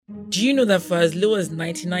Do you know that for as low as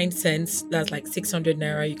 99 cents, that's like 600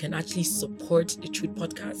 naira, you can actually support the Truth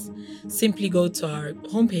Podcast? Simply go to our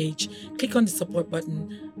homepage, click on the support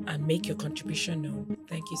button, and make your contribution known.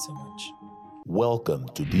 Thank you so much. Welcome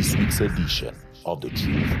to this week's edition of the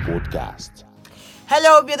Truth Podcast.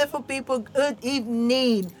 Hello, beautiful people. Good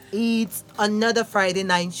evening. It's another Friday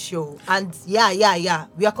night show. And yeah.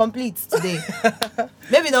 We are complete today.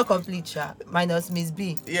 Maybe not complete, minus Miss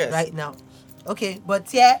B right now. Okay, but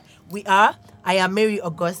here we are. I am Mary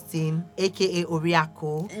Augustine, aka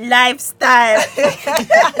Oriako. Lifestyle.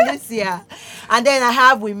 Lucia. And then I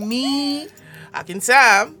have with me Akin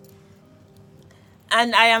Sam.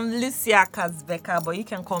 And I am Lucia Kazbeka, but you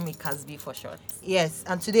can call me Kazbi for short. Yes,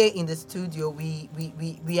 and today in the studio we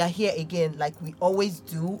are here again like we always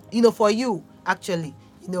do. For you, actually.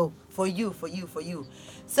 For you.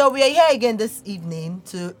 So we are here again this evening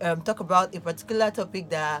to talk about a particular topic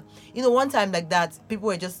that, one time like that, people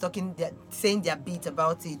were just saying their bit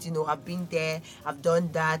about it. I've been there, I've done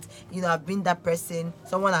that, I've been that person,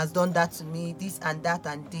 someone has done that to me, this and that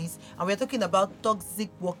and this. And we're talking about toxic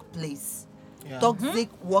workplace. Yeah. Toxic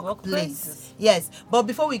workplace. Yes. But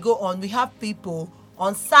before we go on, we have people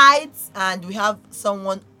on site and we have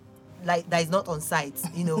someone like that is not on site.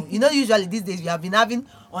 Usually these days we have been having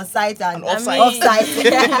on site and off site.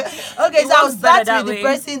 Okay, so I'll start with the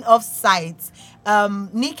person off site.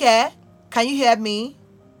 Nike, can you hear me?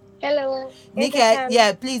 Hello. Nike,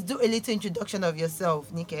 yeah, please do a little introduction of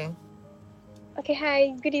yourself, Nike. Okay,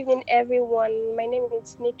 hi. Good evening, everyone. My name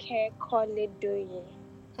is Nike Koledoye.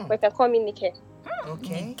 But you can call me Nike.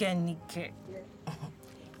 Okay. Nike.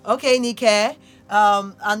 Okay, Nike.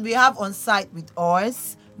 And we have on site with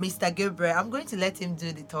us Mr. Gabriel. I'm going to let him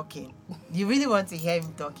do the talking. You really want to hear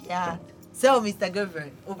him talk? Yeah. So, Mr. Gabriel,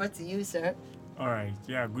 over to you, sir. All right.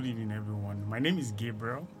 Yeah, good evening, everyone. My name is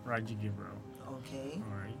Gabriel, Raji Gabriel. Okay.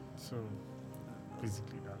 All right. So,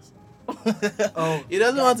 basically, that's He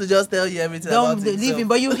doesn't want to just tell you everything Don't about leave him,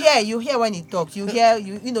 but you hear when he talks. You hear,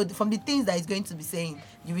 from the things that he's going to be saying,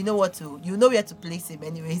 you will know where to place him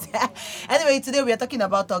anyways. Anyway, today we are talking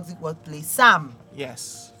about toxic workplace. Sam.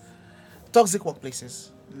 Yes. Toxic workplaces.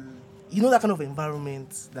 You know that kind of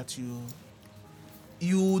environment that you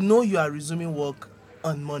are resuming work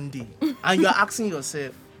on Monday and you are asking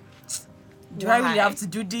yourself, Do I really have to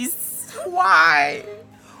do this? why?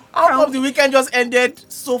 How come the weekend just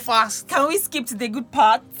ended so fast? Can we skip to the good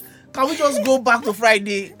part? Can we just go back to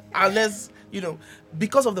Friday unless,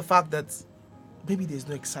 because of the fact that maybe there's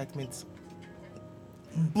no excitement.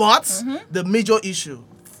 But the major issue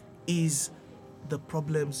is the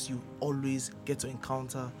problems you always get to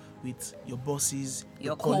encounter with your bosses,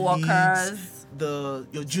 your colleagues, co-workers,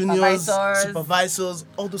 your juniors, supervisors,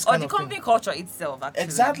 all those kind of things. Or the company culture itself, actually.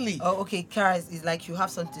 Exactly. Oh, okay, Karis, it's like you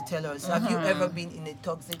have something to tell us. Have you ever been in a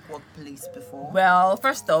toxic workplace before? Well,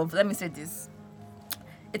 first off, let me say this.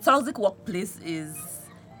 A toxic workplace is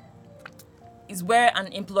where an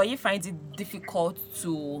employee finds it difficult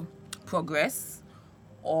to progress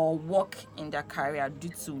or work in their career due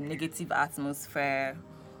to negative atmosphere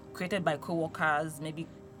created by co-workers, maybe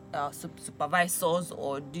supervisors,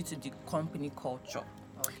 or due to the company culture.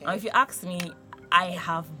 Okay. Now, if you ask me, I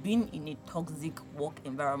have been in a toxic work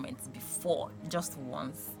environment before, just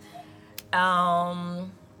once.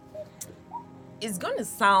 It's going to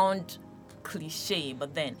sound cliche,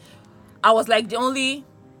 but then I was like the only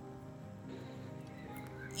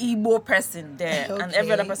Igbo person there, and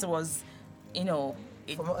every other person was,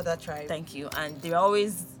 from other tribes. Thank you. And they were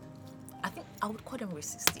always, I think I would call them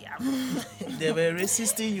racist. Yeah. They were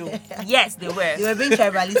resisting you. Yes, they were. You were being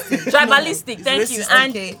tribalistic. Tribalistic, thank you.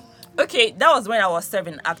 And okay, that was when I was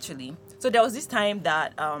 7 actually. So there was this time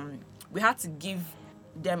that we had to give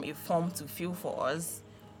them a form to fill for us,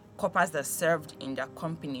 corpers that served in their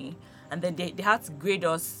company, and then they had to grade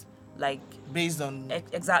us like based on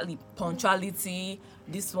exactly punctuality,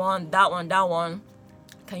 this one, that one.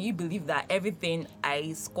 Can you believe that everything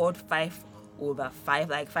I scored 5 over 5,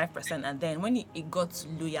 like 5%, and then when it got to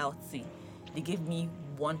loyalty, they gave me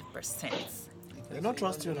 1%. They don't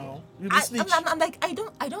trust you now. I'm like, I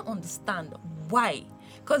don't understand why.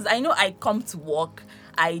 Because I know I come to work,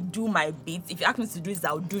 I do my bit. If you ask me to do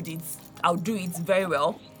this, I'll do it very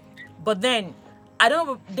well. But then I don't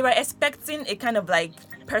know, they were expecting a kind of like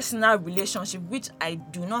personal relationship, which I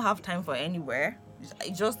do not have time for anywhere. I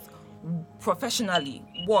just professionally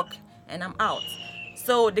work and I'm out.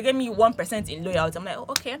 So they gave me 1% in loyalty. I'm like, oh,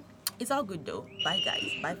 okay, it's all good though. Bye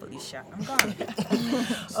guys, bye Felicia, I'm gone.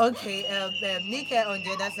 Okay, Nike on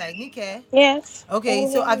the other side. Nike? Yes.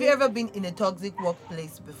 Okay, so have you ever been in a toxic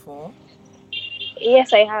workplace before?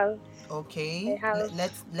 Yes, I have. Okay, I have.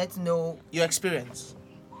 let's know your experience.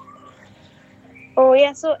 Oh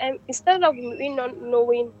yeah, so instead of me not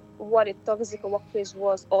knowing what a toxic workplace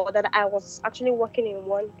was, or that I was actually working in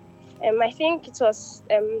one, I think it was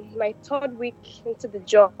my third week into the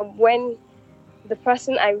job when the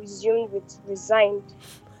person I resumed with resigned,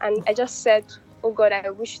 and I just said, "Oh God, I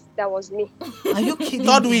wish that was me." Are you kidding?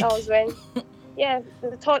 Third me? week. That was when, yeah,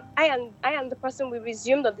 the third I am the person we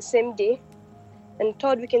resumed on the same day, and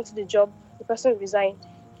third week into the job, the person resigned.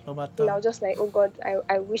 No matter. And I was just like, oh God,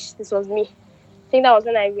 I wish this was me. I think that was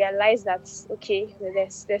when I realized that, okay,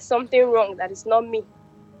 there's something wrong, that it's not me.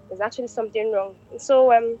 There's actually something wrong. And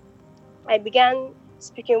so I began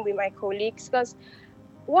speaking with my colleagues, because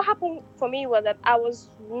what happened for me was that I was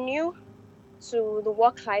new to the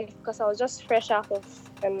work life, because I was just fresh out of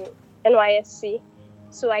NYSC.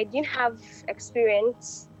 So I didn't have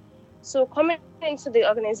experience. So coming into the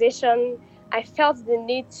organization, I felt the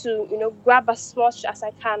need to, grab as much as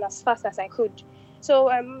I can, as fast as I could. So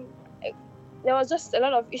there was just a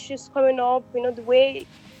lot of issues coming up. The way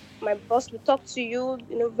my boss would talk to you,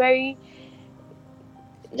 very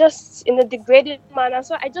just in a degrading manner.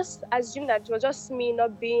 So I just assumed that it was just me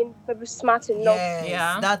not being maybe smart enough. Yes,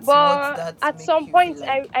 Yeah. that's But what that at make some you point, feel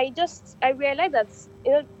like. I realized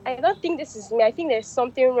that I don't think this is me. I think there's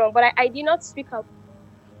something wrong. But I did not speak up.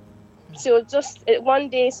 So just one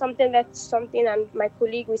day, something led to something, and my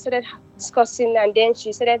colleague, we started discussing, and then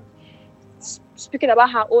she started speaking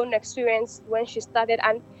about her own experience when she started,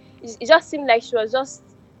 and it just seemed like she was just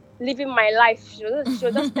living my life. She was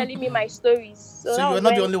just telling me my stories. So that you were was not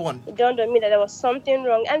the when only one. it dawned on me that there was something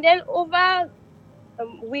wrong. And then over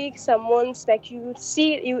weeks and months, like you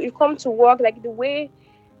see, you come to work, like the way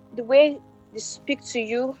they speak to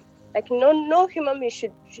you, like no human being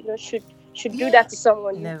should do that to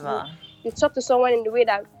someone. Never. You talk to someone in the way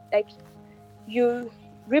that, like, you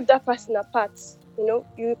rip that person apart.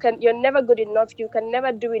 You're never good enough. You can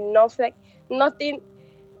never do enough. Like nothing.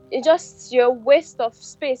 It's just your waste of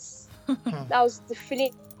space. That was the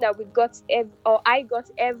feeling that we got, or I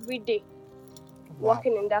got every day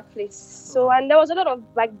working in that place. So, and there was a lot of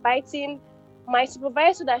biting. My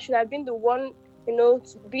supervisor, that should have been the one, to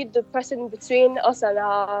be the person between us and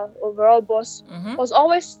our overall boss, was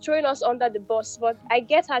always throwing us under the bus. But I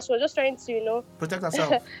get her; she was just trying to, Protect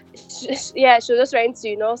herself. she was just trying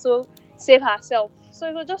to, also save herself. So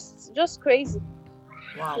it was just crazy,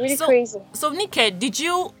 Wow. really So- crazy. So, Nike, did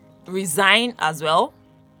you resign as well?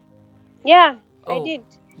 Yeah, I Oh. did.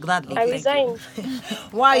 Gladly. I thank you. resigned.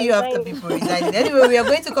 Why are you Resign. after people resigning? Anyway, we are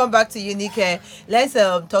going to come back to you, Nike. Let's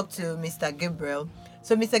talk to Mr. Gabriel.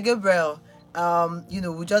 So, Mr. Gabriel,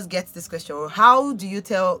 we just get this question. How do you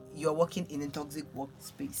tell you're working in a toxic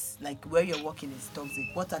workspace? Like where you're working is toxic.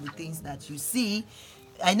 What are the things that you see?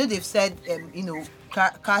 I know they've said,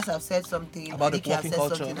 Cars have said something About the Nike have working said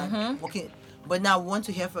culture. something. And working, but now we want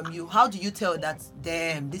to hear from you. How do you tell that?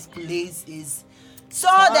 Damn, this place is so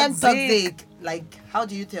damn toxic. Like, how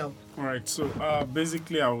do you tell? All right, so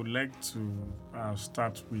basically, I would like to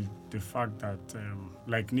start with the fact that,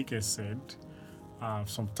 like Nick has said,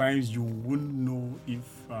 sometimes you wouldn't know if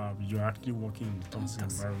you're actually working in a toxic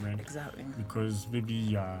environment Exactly. because maybe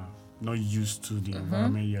you're not used to the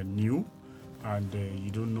environment, you're new, and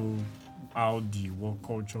you don't know how the work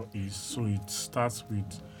culture is. So it starts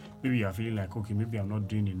with maybe you're feeling like, okay, maybe I'm not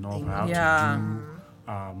doing enough. I have Yeah. to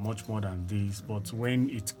do much more than this. But when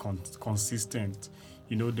it's consistent,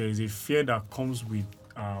 there is a fear that comes with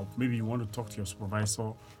maybe you want to talk to your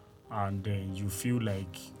supervisor, and then you feel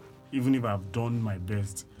like even if I've done my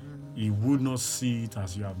best, he would not see it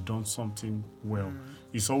as you have done something well.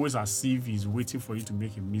 It's always as if he's waiting for you to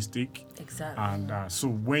make a mistake. Exactly. And so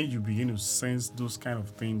when you begin to sense those kind of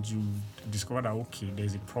things, you discover that, okay,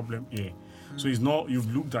 there's a problem here. So it's not,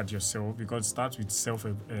 you've looked at yourself, because it starts with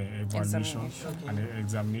self-evaluation and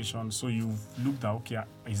examination. So you've looked at, okay,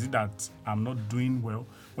 is it that I'm not doing well?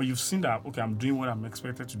 But you've seen that, okay, I'm doing what I'm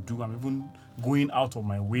expected to do. I'm even going out of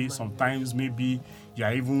my way. Sometimes maybe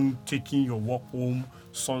you're even taking your work home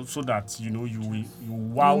so that, you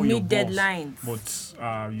wow You your meet boss. deadlines.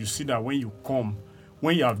 But you see that when you come,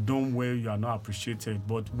 when you have done well, you are not appreciated.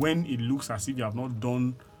 But when it looks as if you have not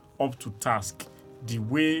done up to task, the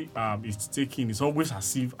way it's taken is always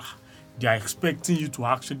as if they are expecting you to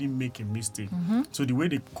actually make a mistake. So the way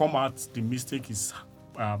they come out, the mistake is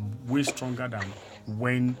way stronger than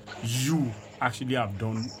when you actually have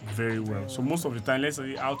done very well. So most of the time, let's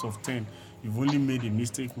say out of 10, you've only made a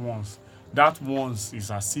mistake once. That once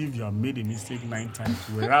is as if you have made a mistake 9 times,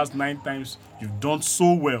 whereas 9 times you've done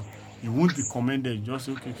so well You won't be commended. You just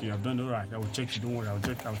say, okay, I've done all right. I will check it. Don't worry, I'll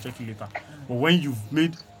check it later. But when you've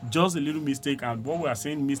made just a little mistake, and what we are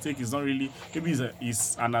saying mistake is not really, maybe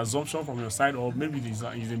it's an assumption from your side, or maybe it's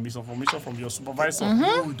a misinformation from your supervisor.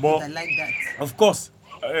 But I like that. of course,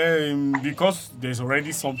 because there's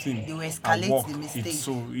already something They will at escalate work, the mistake.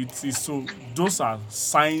 it's so those are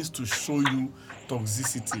signs to show you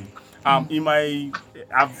toxicity.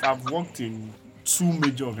 I've worked in 2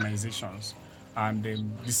 major organizations, and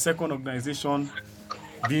the second organization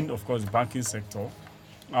being, of course, the banking sector.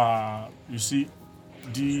 You see,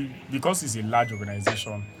 because it's a large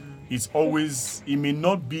organization, it may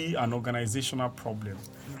not be an organizational problem.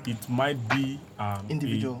 It might be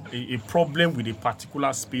Individual. a problem with a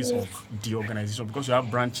particular space of the organization, because you have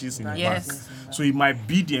branches in the Yes. bank. So it might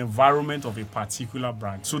be the environment of a particular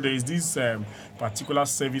branch. So there is this particular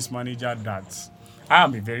service manager that I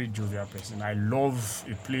am a very jovial person. I love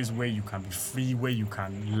a place where you can be free, where you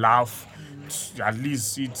can laugh. At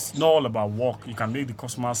least it's not all about work. You can make the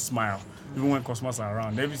customers smile, even when customers are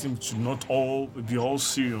around. Everything should not be all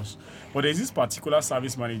serious. But there's this particular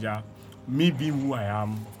service manager, me being who I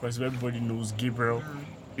am, of course, everybody knows Gabriel.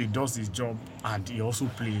 He does his job and he also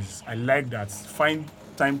plays. I like that. Find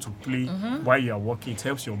time to play while you are working. It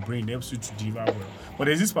helps your brain, it helps you to deliver well. But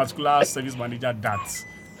there's this particular service manager that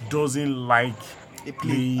doesn't like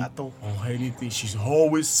playing at all. or anything. She's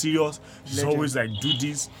always serious. She's Legend. always like, do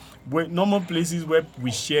this. When normal places where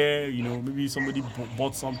we share, maybe somebody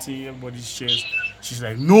bought something, everybody shares. She's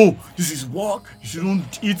like, no, this is work. You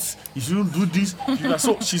shouldn't eat. You shouldn't do this.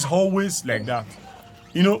 So she's always like that.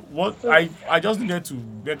 You know what? I just needed to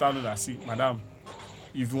let her know that, see, madam,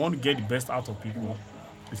 if you want to get the best out of people,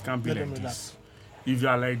 it can't be Let like them know this. If you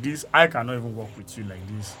are like this, I cannot even work with you like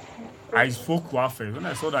this. I spoke to her first. When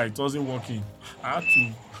I saw that it wasn't working, I had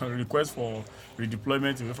to request for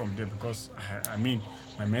redeployment away from there, because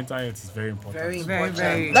my mental health is very important. Very, Very, important.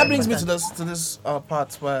 very. That brings me to this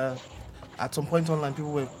part where, at some point online,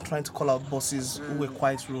 people were trying to call out bosses who were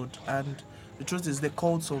quite rude, and the truth is they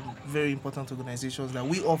called some very important organizations that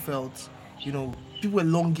we all felt, people were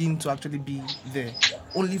longing to actually be there,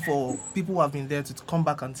 only for people who have been there to come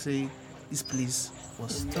back and say this place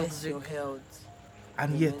was Bless toxic, your health.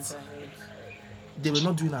 and your yet mental health. they were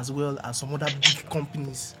not doing as well as some other big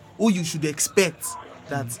companies who you should expect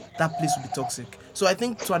that place will be toxic. So I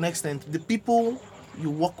think to an extent, the people you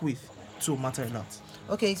work with too matter a lot.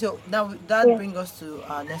 Okay, so now that brings us to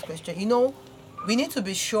our next question. We need to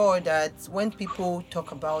be sure that when people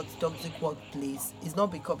talk about toxic workplace, it's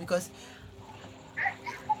not because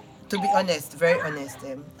to be honest, very honest,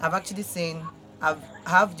 I've actually seen, I've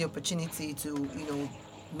have the opportunity to,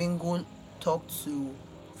 mingle, talk to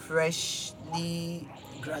freshly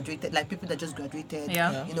graduated, like people that just graduated,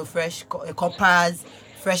 Yeah. fresh coppers,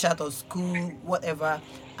 fresh out of school, whatever.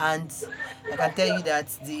 And I can tell you that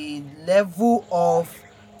the level of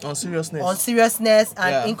On seriousness.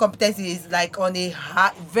 and Yeah. incompetency is like on a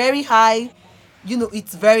high, very high,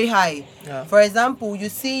 it's very high. Yeah. For example, you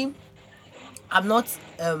see, I'm not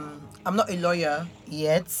a lawyer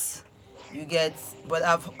yet, you get, but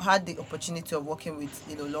I've had the opportunity of working with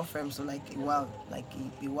law firms for like a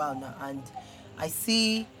while now, and I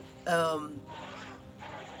see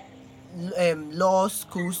law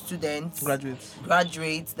school students,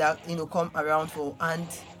 graduates that come around for, and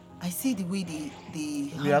I see the way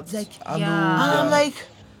they React, like, handle, and I'm yeah. like,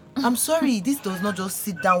 I'm sorry, this does not just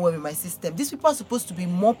sit down well with my system. These people are supposed to be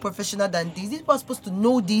more professional than this. These people are supposed to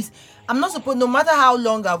know this. I'm not supposed, no matter how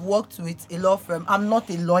long I've worked with a law firm, I'm not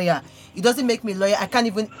a lawyer. It doesn't make me a lawyer. I can't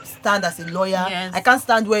even stand as a lawyer. Yes. I can't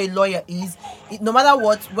stand where a lawyer is. No matter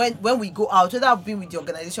what, when we go out, whether I've been with the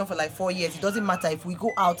organization for like 4 years, it doesn't matter if we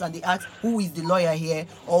go out and they ask who is the lawyer here,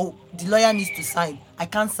 or the lawyer needs to sign. I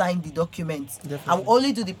can't sign the documents. I will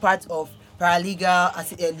only do the part of paralegal,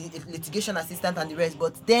 litigation assistant and the rest,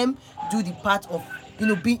 but them do the part of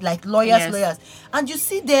be like lawyers, and you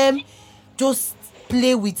see them just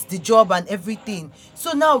play with the job and everything.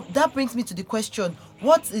 So now that brings me to the question: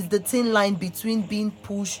 what is the thin line between being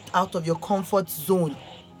pushed out of your comfort zone,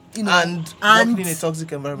 and working in a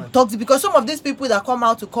toxic environment? Because some of these people that come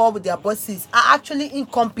out to call with their bosses are actually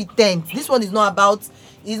incompetent. This one is not about,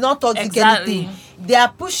 it's not toxic anything. They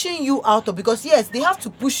are pushing you out of, because yes, they have to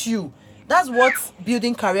push you. That's what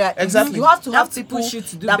building career is. Exactly. You have to have to people push you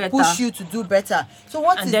to do that better. push you to do better. So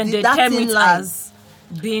what And is then they that term thin it line? as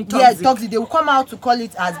being Yes, toxic. toxic. They will come out to call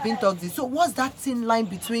it as being toxic. So what's that thin line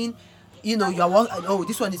between, you're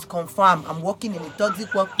this one is confirmed, I'm working in a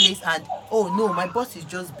toxic workplace, and oh no, my boss is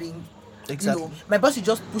just being, my boss is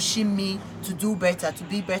just pushing me to do better, to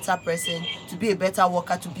be a better person, to be a better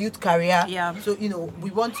worker, to build career. Yeah. So we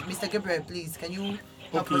want Mr. Gabriel, please, can you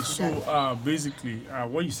Help Okay, us with so basically,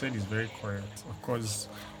 what you said is very correct. Of course,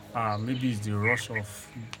 maybe it's the rush of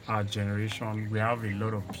our generation. We have a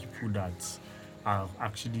lot of people that are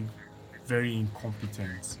actually very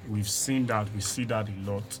incompetent. We've seen that. We see that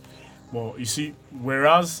a lot. But you see,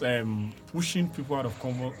 whereas pushing people out of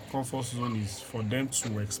comfort zone is for them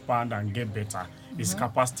to expand and get better, is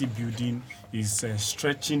capacity building, is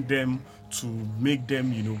stretching them to make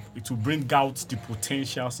them, to bring out the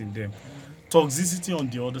potentials in them. Toxicity on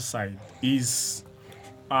the other side is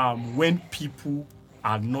when people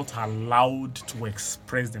are not allowed to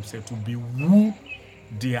express themselves, to be who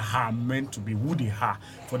they are meant to be, who they are,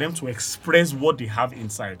 for them to express what they have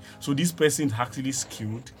inside. So this person is actually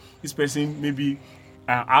skilled. This person maybe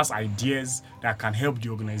has ideas that can help the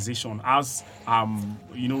organization. As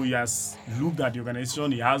he has looked at the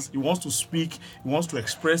organization. He wants to speak. He wants to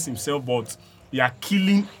express himself, but you are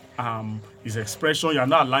killing his expression. You are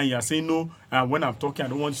not allowing. You are saying no. When I'm talking, I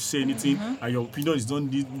don't want you to say anything. And your opinion is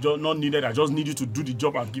not needed. I just need you to do the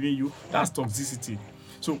job I've given you. That's toxicity.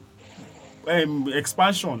 So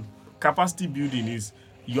expansion, capacity building is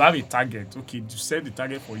you have a target. Okay, to set the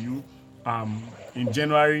target for you. In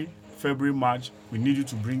January, February, March, we need you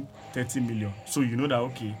to bring 30 million. So you know that,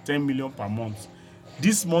 okay, 10 million per month.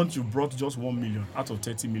 This month you brought just 1 million out of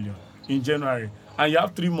 30 million in January. And you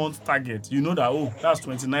have 3 months target. You know that, that's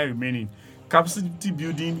 29 remaining. Capacity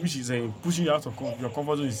building, which is pushing you out of your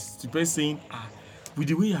comfort zone, is the person saying, with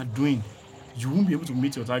the way you are doing, you won't be able to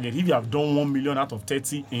meet your target. If you have done 1 million out of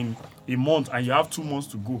 30 in a month and you have 2 months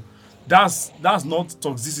to go, that's not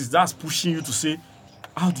toxicity. That's pushing you to say,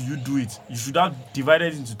 how do you do it? You should have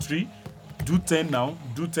divided into 3. Do 10 now,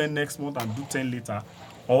 do 10 next month, and do 10 later.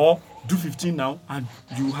 Or do 15 now, and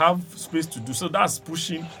you have space to do. So that's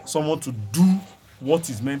pushing someone to do what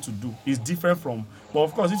is meant to do. It's different from, but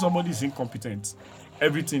of course, if somebody is incompetent,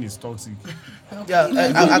 everything is toxic. Yeah,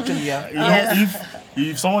 actually, yeah.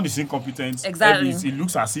 If someone is incompetent, Exactly. it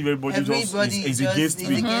looks as if everybody just is against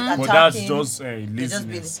me. against But that's attacking. just They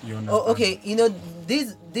laziness. You understand? okay,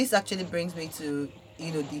 this actually brings me to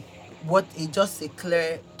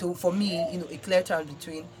for me, a clear term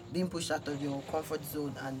between being pushed out of your comfort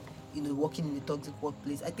zone and working in a toxic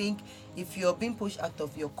workplace. I think if you're being pushed out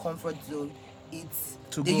of your comfort zone,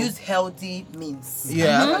 they use healthy means.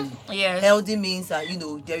 Yeah. Actually. Yes. Healthy means that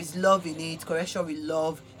there is love in it, correction with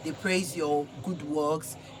love. They praise your good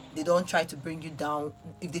works. They don't try to bring you down.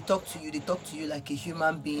 If they talk to you like a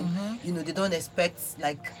human being. They don't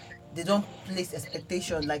they don't place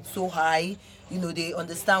expectation like so high. They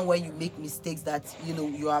understand when you make mistakes that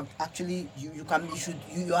you are actually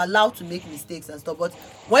you're allowed to make mistakes and stuff. But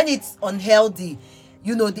when it's unhealthy,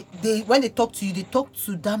 they when they talk to you, they talk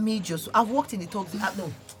to damage your soul. I've worked in a toxic.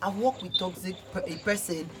 I've worked with toxic a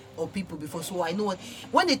person or people before, so I know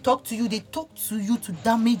when they talk to you to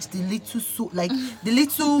damage the little soul, like the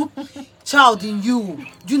little child in you.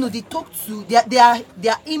 They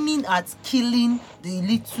are aiming at killing the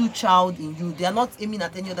little child in you. They are not aiming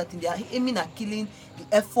at any other thing. They are aiming at killing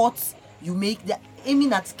the efforts you make. They are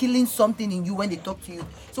aiming at killing something in you when they talk to you.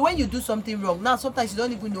 So when you do something wrong, now sometimes you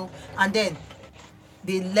don't even know, and then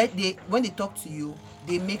when they talk to you,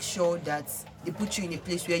 they make sure that they put you in a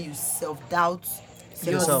place where you self-doubt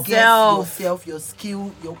Yourself. yourself, your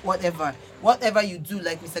skill, your whatever you do,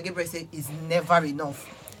 like Mr. Gabriel said, is never enough.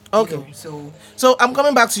 Okay. So I'm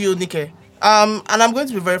coming back to you, Nike. And I'm going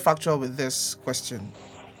to be very factual with this question.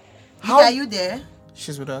 Are you there?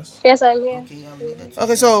 She's with us. Yes, I'm here. Okay, I'm with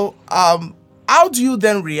Okay, so how do you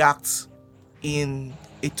then react in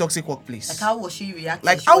a toxic workplace? Like, how was she reacting?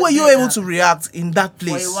 Like, She how was were you there able to react in that for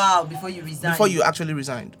place a while before you resigned? before you actually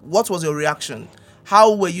resigned? What was your reaction?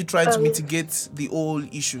 How were you trying to mitigate the whole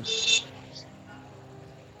issue?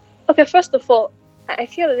 Okay, first of all, I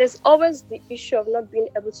feel that there's always the issue of not being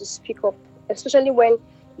able to speak up, especially when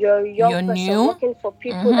you're a young You're person new. working for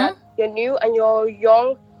people that you're new and you're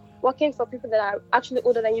young, working for people that are actually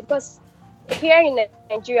older than you. Because here in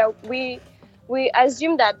Nigeria, we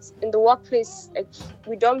assume that in the workplace, like,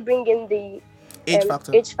 we don't bring in the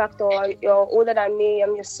Age factor. Or you're older than me,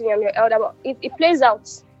 I'm your senior, I'm your elder. But it plays out.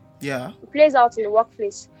 Yeah. It plays out in the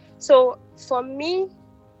workplace. So for me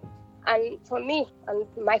and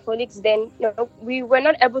my colleagues then, we were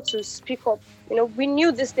not able to speak up. We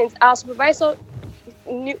knew these things. Our supervisor,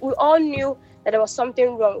 we all knew that there was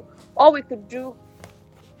something wrong. All we could do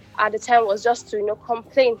at the time was just to,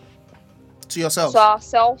 complain To yourself. to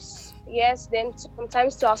ourselves. Yes, then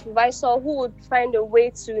sometimes to our supervisor, who would find a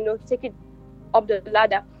way to, take it up the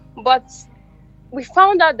ladder. But we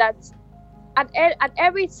found out that at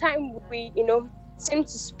every time we, seemed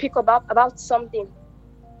to speak about something,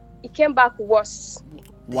 it came back worse.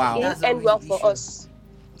 Wow. It That's didn't end always well the for issue. us.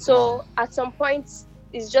 So at some point,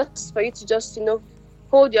 it's just for you to just,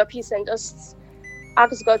 hold your peace and just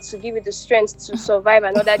ask God to give you the strength to survive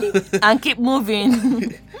another day And keep moving.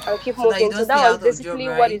 and keep So that you moving. don't So stay that out was of basically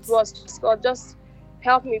job, what it right? was. God just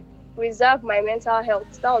helped me preserve my mental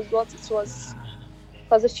health. That was what it was.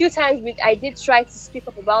 Because a few times I did try to speak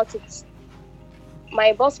up about it.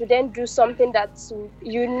 My boss would then do something that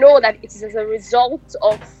that it is as a result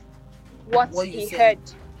of what What you he said.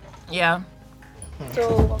 heard. Yeah.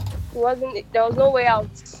 So there was no way out.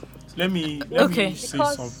 Let me Okay. say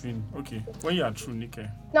Because- something. Okay, when you are through, Nike.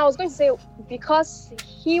 Now I was going to say, because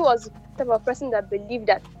he was the type of person that believed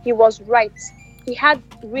that he was right. He had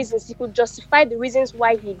reasons. He could justify the reasons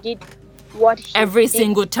why he did what he Every did.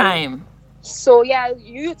 single time. So yeah,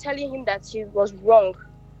 you telling him that he was wrong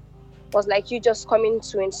was like you just coming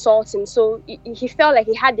to insult him. So he felt like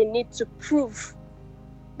he had the need to prove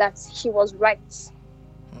that he was right. So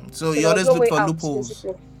So you there always was no look way for out, loopholes.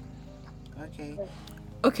 basically. Okay.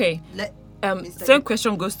 Okay. Let Mr. Same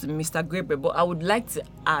question goes to Mr. Gabriel, but I would like to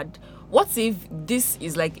add, what if this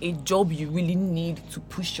is like a job you really need to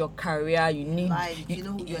push your career? You need, Like,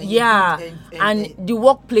 you're in a yeah, good, and the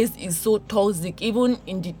workplace is so toxic. Even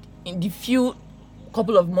in the few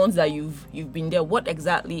couple of months that you've been there, what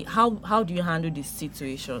exactly? How do you handle this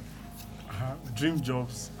situation? Dream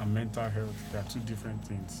jobs and mental health, they are two different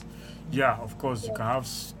things. Yeah, of course, you can have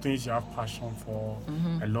things you have passion for.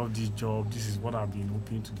 I love this job. This is what I've been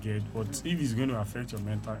hoping to get. But if it's going to affect your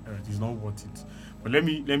mental health, it's not worth it. But let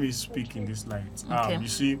me speak in this light. Okay. You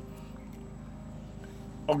see,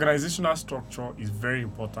 organizational structure is very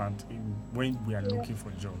important when we are looking for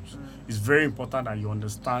jobs. It's very important that you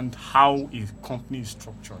understand how a company is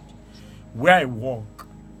structured. Where I work,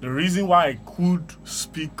 the reason why I could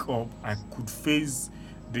speak up, I could face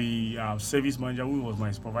the service manager who was my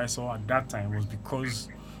supervisor at that time, was because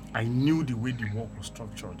I knew the way the work was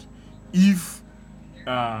structured. If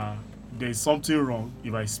there's something wrong,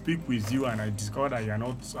 if I speak with you and I discover that you're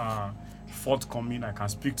not forthcoming, I can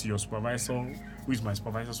speak to your supervisor, who is my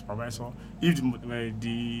supervisor. If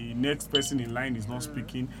the next person in line is not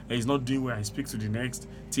speaking and is not doing well, I speak to the next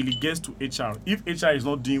till it gets to HR. If HR is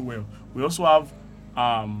not doing well, we also have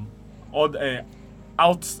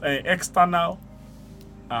external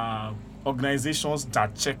organizations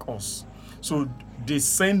that check us. So they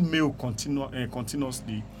send mail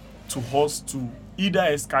continuously to us to either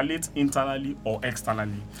escalate internally or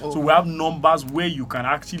externally. So we have numbers where you can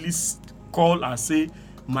actually call and say,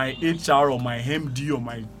 my HR or my MD or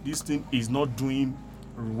my this thing is not doing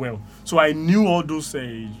well. So I knew all those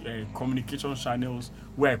communication channels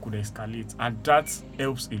where I could escalate, and that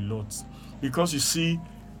helps a lot. Because you see,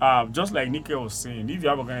 just like Nike was saying, if you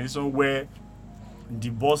have an organization where the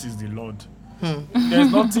boss is the Lord,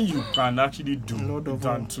 there's nothing you can actually do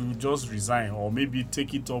than to just resign, or maybe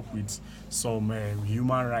take it up with some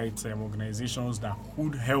human rights organizations that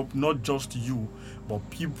could help not just you but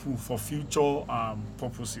people for future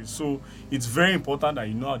purposes. So it's very important that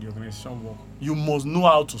you know how the organization works. You must know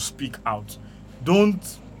how to speak out.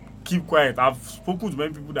 Don't keep quiet. I've spoken to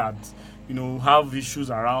many people that have issues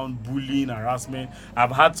around bullying, harassment.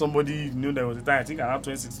 I've had somebody, there was a time, I think around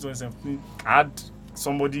 2016, 2017, I had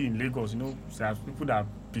somebody in Lagos, there's people that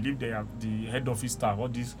believe they are the head office staff, all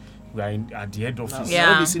these we are at the head office.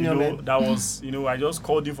 Yeah. That was, I just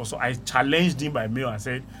called him I challenged him by mail and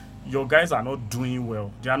said, your guys are not doing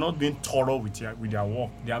well. They are not being thorough with their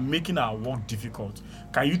work. They are making our work difficult.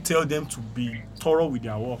 Can you tell them to be thorough with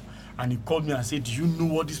their work? And he called me and said, do you know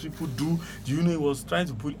what these people do? Do you know he was trying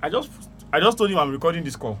to put... I just told him I'm recording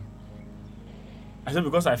this call. I said,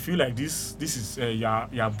 because I feel like this is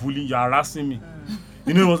you're bullying, you're harassing me.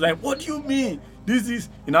 He was like, what do you mean? This is...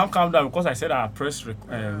 He now calmed down because I said I pressed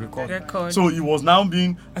record. So he was now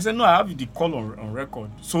being... I said, no, I have the call on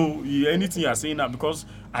record. So anything you're saying now, because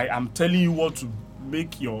I am telling you what to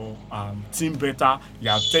make your team better.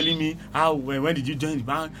 You are telling me when did you join the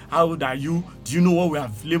bank? How old are you? Do you know what we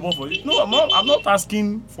have labored for? No, I'm not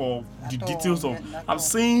asking for the details of. I'm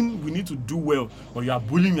saying we need to do well. But you are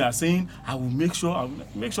bullying me. I'm saying I will make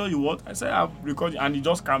sure you what? I said I've recorded, and he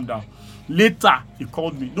just calmed down. Later he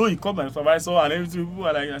called me. No, he called my supervisor and everything. People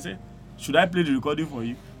were like, I said, should I play the recording for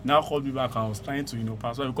you? Now called me back and I was trying to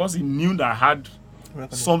pass because he knew that I had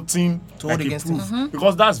something to like a proof,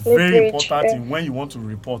 because that's very important when you want to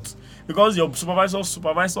report, because your supervisor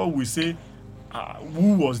will say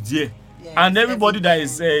who was there, and everybody that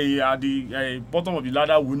is at the bottom of the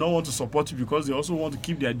ladder will not want to support you because they also want to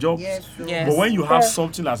keep their jobs. But when you have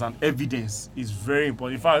something as an evidence, it's very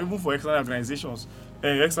important. In fact, even for external organizations,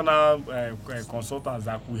 external consultants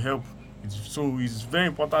that will help. So it's very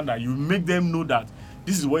important that you make them know that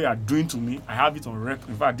this is what you are doing to me. I have it on record.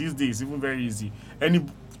 In fact, these days it's even very easy. Any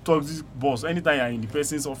toxic boss, anytime you're in the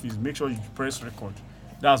person's office, make sure you press record.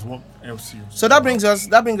 That's what helps you. So that brings us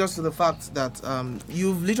to the fact that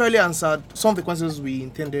you've literally answered some of the questions we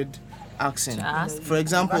intended asking. To ask. For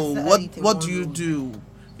example, what do you do?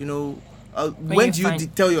 You know, when you do you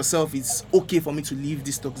find- tell yourself it's okay for me to leave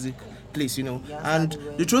this toxic place? You know, and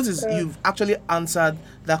the truth is you've actually answered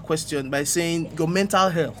that question by saying your mental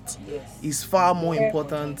health is far more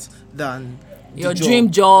important than the Your job.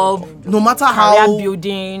 dream job, No matter career how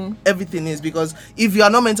building. everything is, because if you are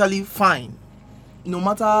not mentally fine, no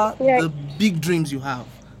matter Yeah. the big dreams you have,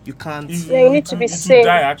 you can't. Yeah, you need to be It will sane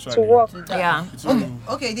die, actually. to work. Yeah. It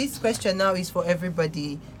will- Okay, this question now is for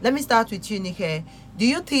everybody. Let me start with you, Nike. Do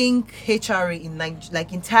you think HRA in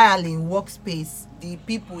like entirely in workspace, the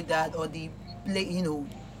people that or the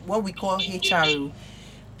what we call HRO,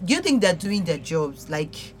 do you think they're doing their jobs?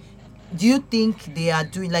 Like, do you think they are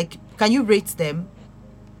doing can you rate them?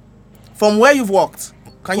 From where you've worked,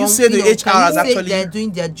 can you say the HR has they're actually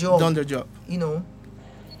doing their job? done the job?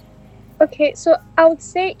 Okay, so I would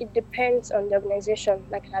say it depends on the organization,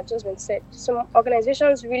 like I've just been said. Some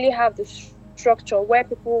organizations really have the structure where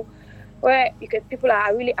people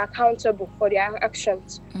are really accountable for their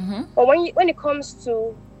actions. But when it comes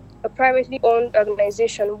to a privately owned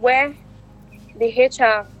organization where the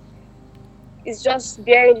HR is just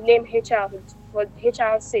bearing the name HR for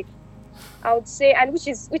HR's sake, I would say, and which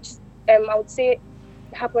I would say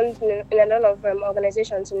happens in a lot of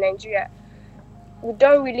organizations in Nigeria. We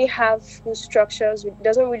don't really have good structures. It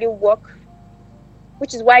doesn't really work,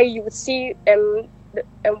 which is why you would see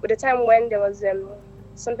the time when there was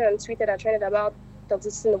something on Twitter that trended about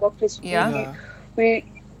toxicity in the workplace. Yeah.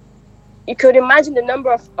 You could imagine the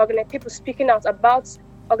number of people speaking out about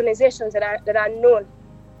organizations that are known,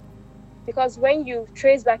 because when you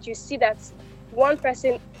trace back, you see that one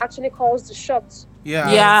person actually calls the shots.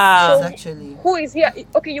 Yeah. Yeah. So Actually, who is here?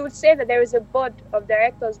 Okay, you would say that there is a board of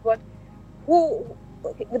directors, but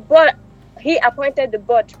the board, he appointed the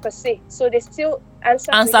board per se, so they still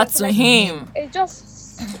answer To him. It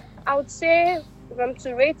just, I would say, if I'm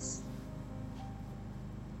to rate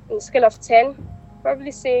on a scale of 10,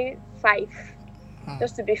 probably say 5,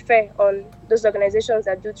 just to be fair on those organizations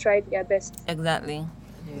that do try their best. Exactly.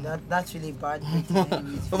 that's really bad.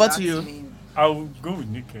 rating, if Over ask to you. me. I will go with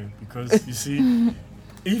Nike because you see,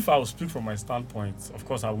 if I will speak from my standpoint, of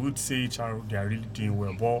course I would say HR they are really doing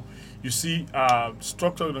well. But you see,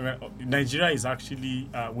 structured Nigeria is actually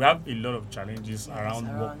we have a lot of challenges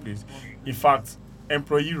around workplace. In fact,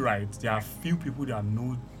 employee rights, there are few people that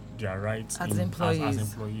know their rights As employees. As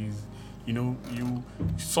employees. You know,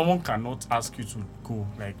 someone cannot ask you to go,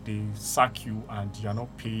 like they sack you and you are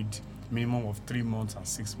not paid minimum of 3 months and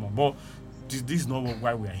 6 months. But this is not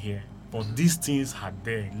why we are here. But these things are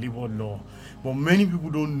there, labor law. But many people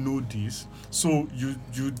don't know this. So you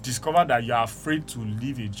discover that you are afraid to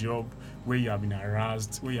leave a job where you have been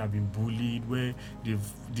harassed, where you have been bullied, where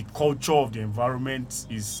the culture of the environment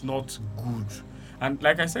is not good. And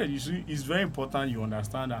like I said, you see, it's very important you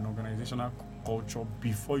understand an organizational culture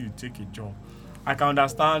before you take a job. I can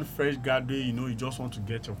understand fresh graduate, you just want to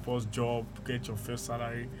get your first job, get your first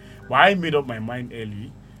salary. But I made up my mind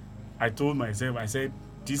early. I told myself, I said,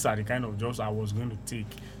 these are the kind of jobs I was going to take.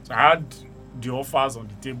 So I had the offers on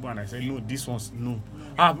the table and I said, no, this one's no.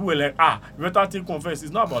 People were like, you better take one first.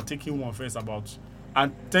 It's not about taking one first,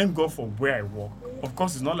 and thank God for where I work. Of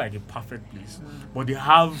course, it's not like a perfect place, but they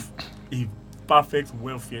have a perfect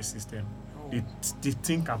welfare system. They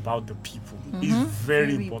think about the people. It's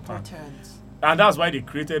very important. And that's why they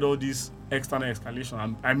created all this external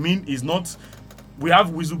escalation. I mean, it's not, we have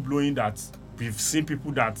whistleblowing that we've seen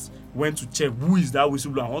people that went to check who is that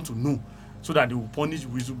whistleblower. I want to know so that they will punish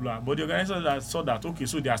whistleblower. But the organization that saw that, okay,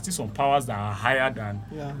 so there are still some powers that are higher than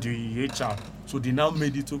the HR. So they now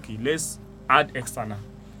made it, okay, let's add external.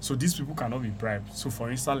 So these people cannot be bribed. So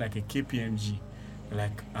for instance, like a KPMG,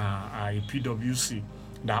 like a PwC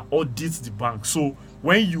that audits the bank. So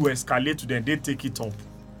when you escalate to them, they take it up.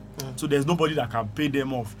 So there's nobody that can pay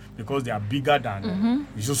them off because they are bigger than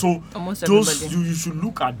you. So Almost those everybody. you should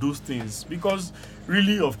look at those things, because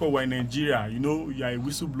really, of course, we're in Nigeria. You are a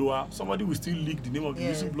whistleblower. Somebody will still leak the name of the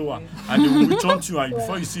whistleblower, and they will reach out to you. And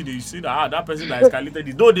before you see that that person that escalated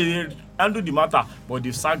it, though they handle the matter, but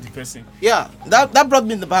they've sacked the person. Yeah, that brought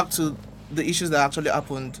me back to the issues that actually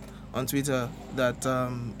happened on Twitter, that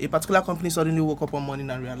a particular company suddenly woke up one morning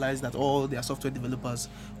and realized that all their software developers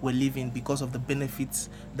were leaving because of the benefits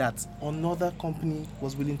that another company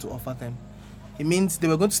was willing to offer them. It means they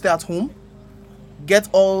were going to stay at home, get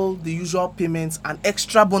all the usual payments and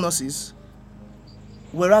extra bonuses,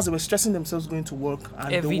 whereas they were stressing themselves going to work,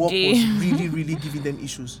 and Every the work day. was really, really giving them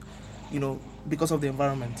issues, because of the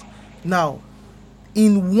environment. Now,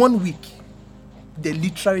 in 1 week, they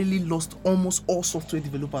literally lost almost all software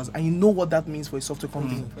developers, and you know what that means for a software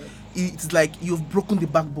company. It's like you've broken the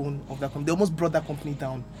backbone of that company. They almost brought that company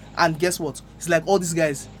down. And guess what? It's like all these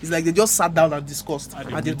guys, it's like they just sat down and discussed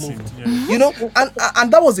and they moved.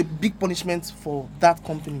 And that was a big punishment for that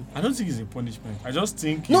company. I don't think it's a punishment. I just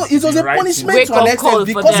think No, it's it was the a right punishment thing. to an Wake-up call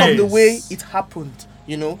extent for because of them. the way Yes. it happened,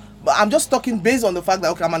 But I'm just talking based on the fact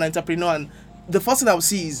that, okay, I'm an entrepreneur, and the first thing I will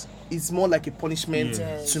see is it's more like a punishment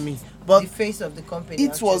Yes. to me. But the face of the company.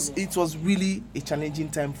 it was really a challenging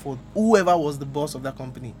time for whoever was the boss of that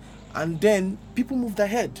company. And then people moved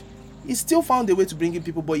ahead. He still found a way to bring in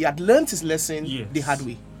people, but he had learned his lesson Yes. the hard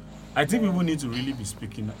way. I think people need to really be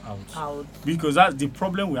speaking out. Because that's the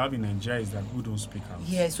problem we have in Nigeria, is that people don't speak out.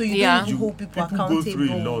 Yeah, so you Yeah. don't even hold people People accountable. go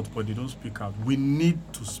through a lot, but they don't speak out. We need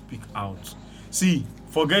to speak out. See,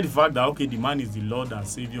 forget the fact that, okay, the man is the Lord and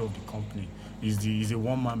Savior of the company. He's a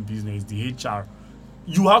one-man business, the HR.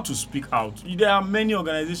 You have to speak out. There are many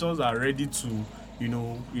organizations that are ready to,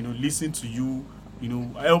 listen to you,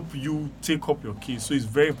 help you take up your case. So it's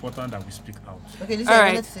very important that we speak out. Okay, listen, All I right.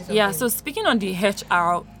 wanted to say something. Yeah. So speaking on the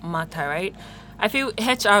HR matter, right? I feel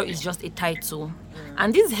HR is just a title,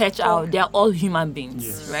 and these HR, they are all human beings,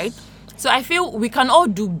 Yes. right? So I feel we can all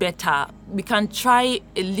do better. We can try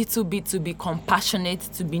a little bit to be compassionate,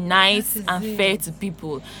 to be nice and fair to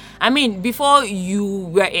people. I mean, before you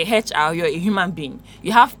were a HR, you're a human being.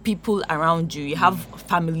 You have people around you. You have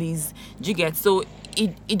families. Do you get? So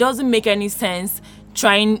it doesn't make any sense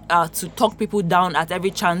trying to talk people down at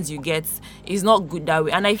every chance you get. It's not good that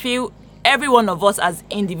way. And I feel every one of us as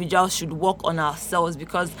individuals should work on ourselves,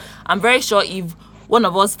 because I'm very sure if one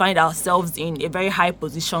of us find ourselves in a very high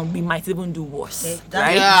position, we might even do worse,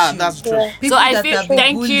 right? Yeah, that's true. People So I that feel, have been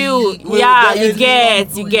thank bullied you. will Yeah, you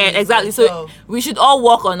definitely get, bully exactly. So themselves. we should all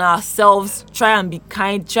work on ourselves, try and be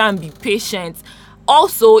kind, try and be patient.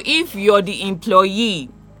 Also, if you're the employee,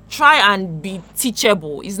 try and be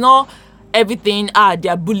teachable. It's not everything,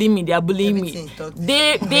 they're bullying me. Everything toxic.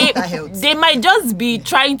 Mental health. They might just be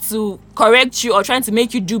trying to correct you or trying to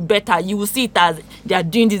make you do better. You will see it as they are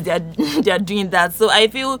doing this, they are doing that. So I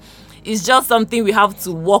feel it's just something we have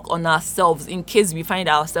to work on ourselves in case we find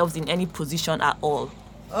ourselves in any position at all.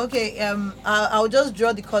 Okay, I'll just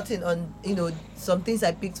draw the curtain on, some things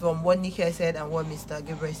I picked from what Nika said and what Mr.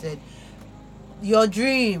 Gabriel said. Your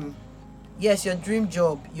dream, yes, your dream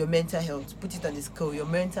job, your mental health, put it on the scale. Your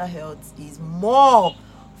mental health is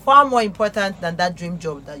far more important than that dream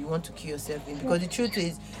job that you want to kill yourself in. Because the truth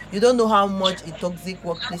is, you don't know how much a toxic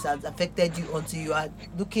workplace has affected you until you are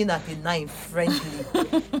looking at a 9 friendly.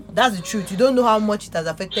 That's the truth. You don't know how much it has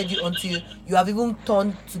affected you until you have even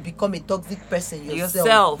turned to become a toxic person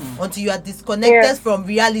yourself. Until you are disconnected from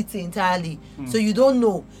reality entirely. So you don't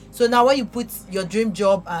know. So now when you put your dream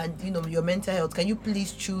job and your mental health, can you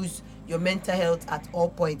please choose your mental health at all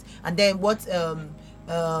points? And then what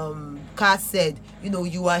Cass said,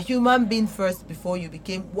 you are a human being first before you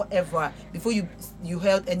became whatever, before you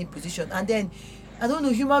held any position. And then I don't know,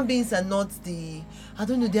 human beings are not they are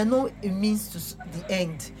not a means to the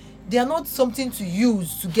end. They are not something to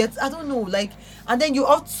use to get, and then you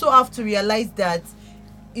also have to realize that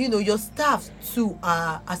your staff too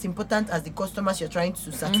are as important as the customers you're trying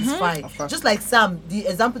to satisfy. Of course. Just like Sam, the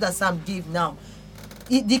example that Sam gave now,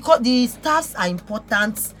 the staffs are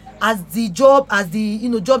important as the job,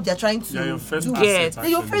 job they're trying to Your first do. asset, They're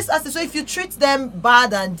your actually. first asset. So if you treat them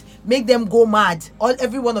bad and make them go mad,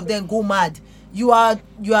 every one of them go mad, you are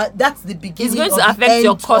that's the beginning. It's going of to the affect end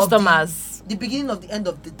your of customers. the beginning of the end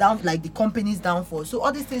of the the company's downfall. So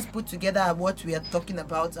all these things put together are what we are talking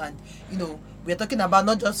about, and we are talking about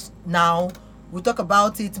not just now. We'll talk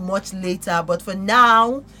about it much later, but for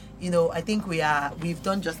now, I think we've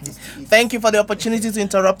done justice to it. Thank you for the opportunity to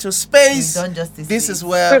interrupt your space. We've done justice This to is it.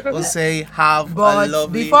 where we'll say have a But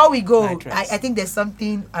lovely before we go, night rest. I think there's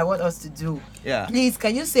something I want us to do. Yeah. Please,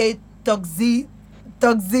 can you say toxicity?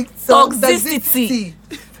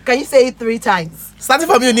 Can you say it 3 times? Starting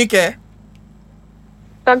from you, Nike.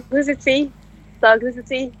 Toxicity.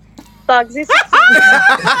 Okay,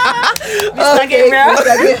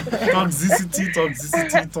 Toxicity.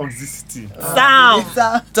 Sound.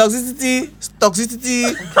 Toxicity. Toxicity.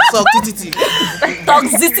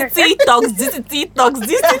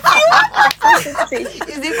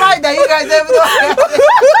 It's the fact that you guys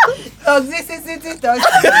toxicity.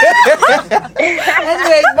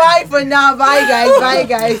 Anyway, bye for now. Bye guys. All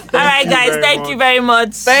right, guys. Thank you very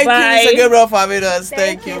much. Thank Bye. you, Mr. Gabriel, for having us.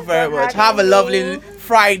 Thank Thank you you very for much. having Have a me. lovely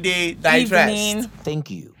Friday night Evening. rest.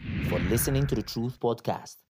 Thank you for listening to the Truth Podcast.